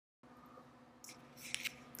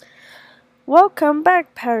Welcome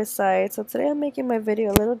back, parasites. So today I'm making my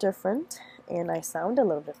video a little different, and I sound a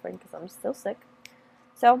little different because I'm still sick.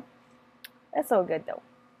 So it's all good though.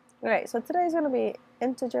 Alright, so today is going to be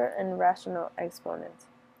integer and rational exponents.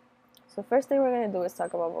 So first thing we're going to do is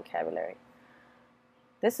talk about vocabulary.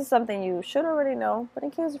 This is something you should already know, but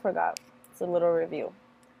in case you forgot, it's a little review.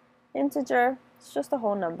 Integer is just a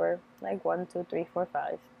whole number, like 1, 2, 3, 4,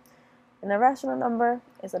 5. And a rational number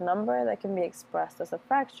is a number that can be expressed as a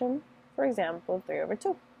fraction. For example, 3 over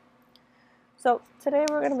 2. So today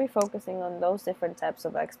we're going to be focusing on those different types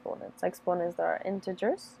of exponents. Exponents that are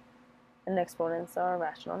integers and exponents that are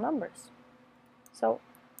rational numbers. So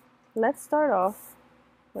let's start off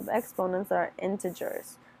with exponents that are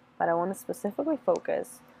integers, but I want to specifically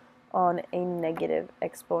focus on a negative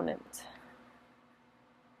exponent.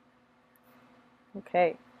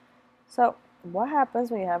 Okay, so what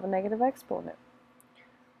happens when you have a negative exponent?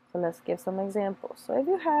 So let's give some examples. So if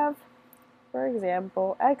you have, for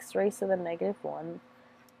example, x raised to the negative 1,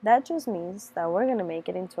 that just means that we're going to make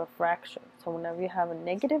it into a fraction. So whenever you have a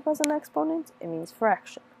negative as an exponent, it means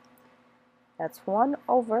fraction. That's 1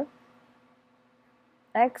 over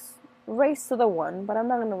x raised to the 1, but I'm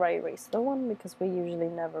not going to write raised to the 1 because we usually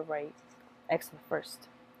never write x to the first.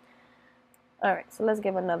 Alright, so let's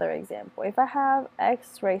give another example. If I have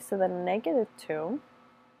x raised to the negative 2,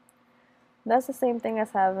 that's the same thing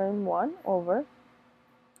as having 1 over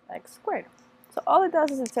x squared. So all it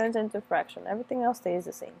does is it turns into a fraction. Everything else stays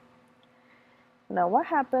the same. Now what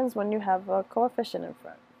happens when you have a coefficient in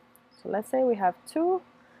front? So let's say we have 2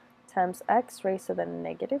 times x raised to the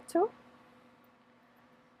negative 2.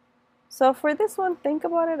 So for this one, think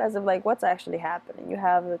about it as if like what's actually happening. You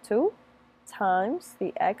have the 2 times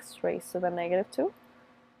the x raised to the negative 2.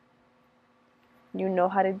 You know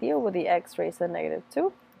how to deal with the x raised to the negative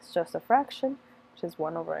 2. It's just a fraction, which is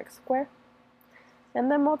 1 over x squared. And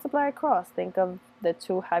then multiply across. Think of the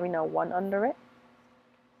 2 having a 1 under it.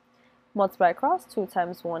 Multiply across, 2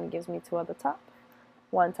 times 1 gives me 2 at the top.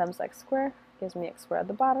 1 times x squared gives me x squared at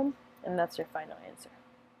the bottom. And that's your final answer.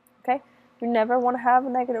 Okay? You never want to have a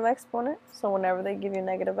negative exponent. So whenever they give you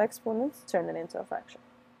negative exponents, turn it into a fraction.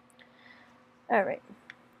 Alright.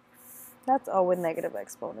 That's all with negative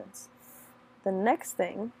exponents. The next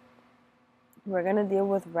thing, we're going to deal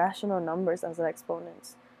with rational numbers as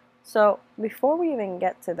exponents. So before we even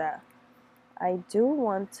get to that, I do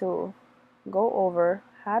want to go over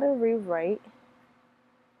how to rewrite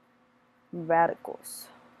radicals.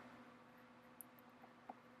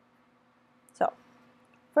 So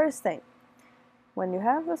first thing, when you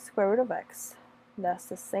have the square root of x, that's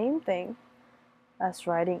the same thing as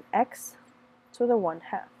writing x to the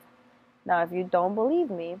 1/2. Now if you don't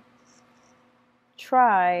believe me,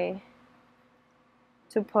 try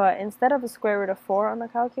to put, instead of the square root of 4 on the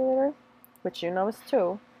calculator, which you know is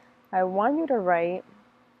 2, I want you to write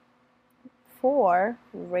 4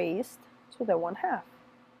 raised to the 1/2.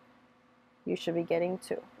 You should be getting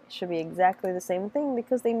 2. It should be exactly the same thing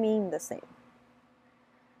because they mean the same.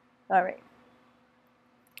 Alright.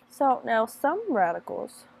 So now some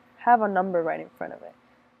radicals have a number right in front of it.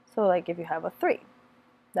 So like if you have a 3,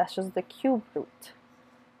 that's just the cube root.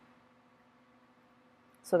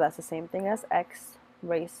 So that's the same thing as x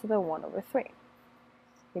raised to the 1 over 3.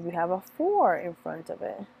 If you have a 4 in front of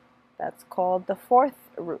it, that's called the 4th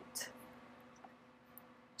root,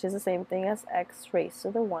 which is the same thing as x raised to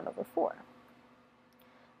the 1 over 4.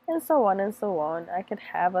 And so on and so on. I could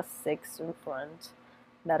have a 6 in front.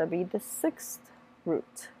 That'll be the 6th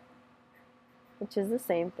root, which is the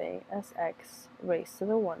same thing as x raised to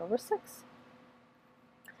the 1 over 6.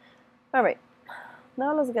 Alright,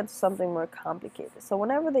 now let's get to something more complicated. So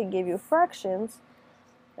whenever they give you fractions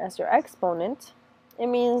as your exponent, it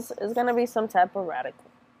means it's going to be some type of radical.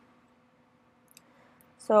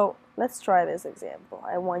 So let's try this example.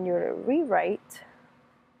 I want you to rewrite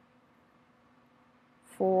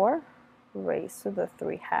 4 raised to the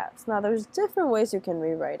 3/2. Now there's different ways you can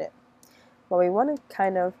rewrite it, but we want to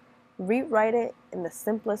kind of rewrite it in the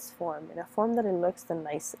simplest form, in a form that it looks the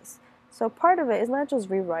nicest. So part of it is not just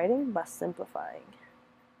rewriting, but simplifying.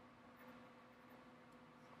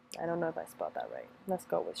 I don't know if I spelled that right. Let's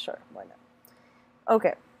go with sure, why not?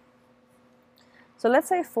 Okay. So let's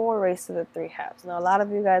say 4 raised to the 3/2. Now a lot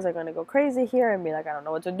of you guys are going to go crazy here and be like, I don't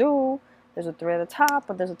know what to do. There's a 3 at the top,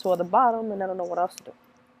 but there's a 2 at the bottom, and I don't know what else to do.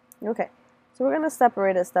 Okay, so we're going to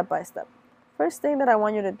separate it step by step. First thing that I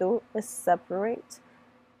want you to do is separate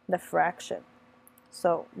the fraction.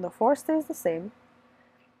 So the 4 stays the same.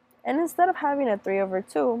 And instead of having a 3 over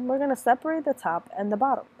 2, we're going to separate the top and the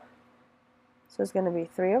bottom. So it's going to be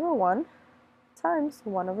 3 over 1 times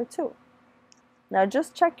 1 over 2. Now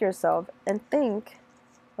just check yourself and think,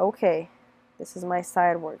 okay, This is my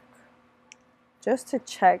side work. Just to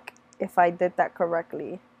check if I did that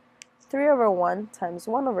correctly. 3 over 1 times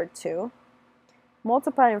 1 over 2.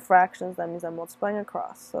 Multiplying fractions, that means I'm multiplying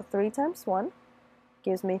across. So 3 times 1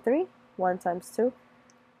 gives me 3. 1 times 2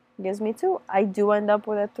 gives me 2. I do end up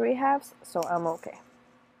with a 3 halves, so I'm okay.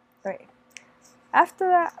 All right. After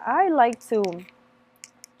that, I like to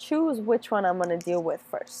choose which one I'm going to deal with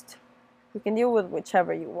first. You can deal with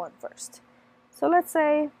whichever you want first. So let's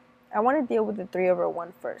say I want to deal with the 3 over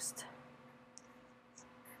 1 first.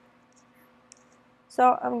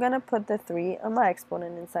 So I'm going to put the 3 on my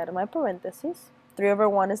exponent inside of my parentheses. 3 over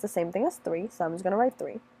 1 is the same thing as 3, so I'm just going to write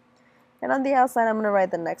 3. And on the outside, I'm going to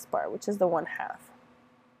write the next part, which is the 1/2.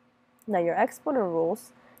 Now your exponent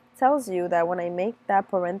rules tells you that when I make that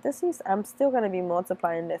parentheses, I'm still going to be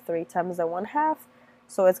multiplying the 3 times the 1/2,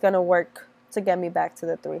 so it's going to work to get me back to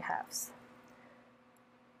the 3 halves.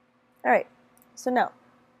 All right, so now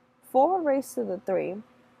 4 raised to the 3,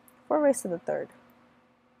 4 raised to the 3rd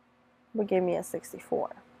will give me a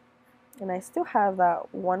 64. And I still have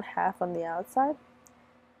that 1/2 on the outside.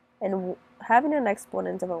 And having an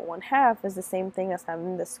exponent of a 1/2 is the same thing as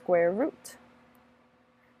having the square root.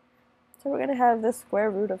 So we're going to have the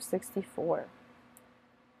square root of 64.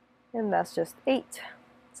 And that's just 8.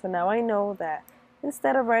 So now I know that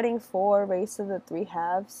instead of writing 4 raised to the 3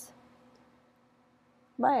 halves,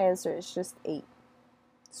 my answer is just 8.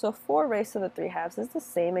 So 4 raised to the 3 halves is the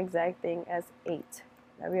same exact thing as 8.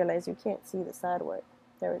 I realize you can't see the side work.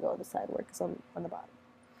 There we go, the side work is on the bottom.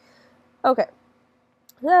 Okay,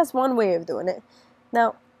 that's one way of doing it.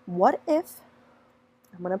 Now, what if,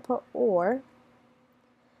 I'm going to put or,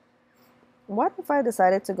 what if I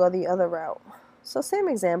decided to go the other route? So same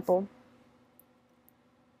example.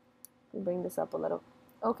 Let me bring this up a little.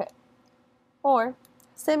 Okay, or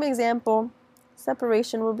same example,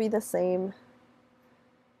 separation will be the same.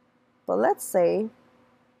 But let's say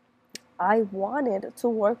I wanted to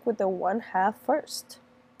work with the 1/2 first.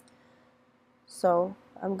 So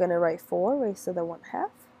I'm going to write 4 raised to the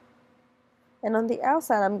 1/2. And on the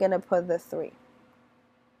outside, I'm going to put the 3.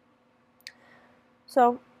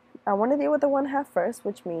 So I want to deal with the 1/2 first,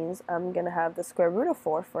 which means I'm going to have the square root of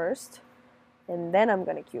 4 first, and then I'm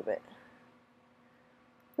going to cube it.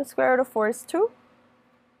 The square root of 4 is 2,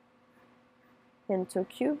 and 2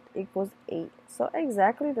 cubed equals 8. So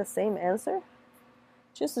exactly the same answer,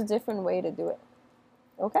 just a different way to do it.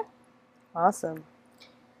 Okay? Awesome.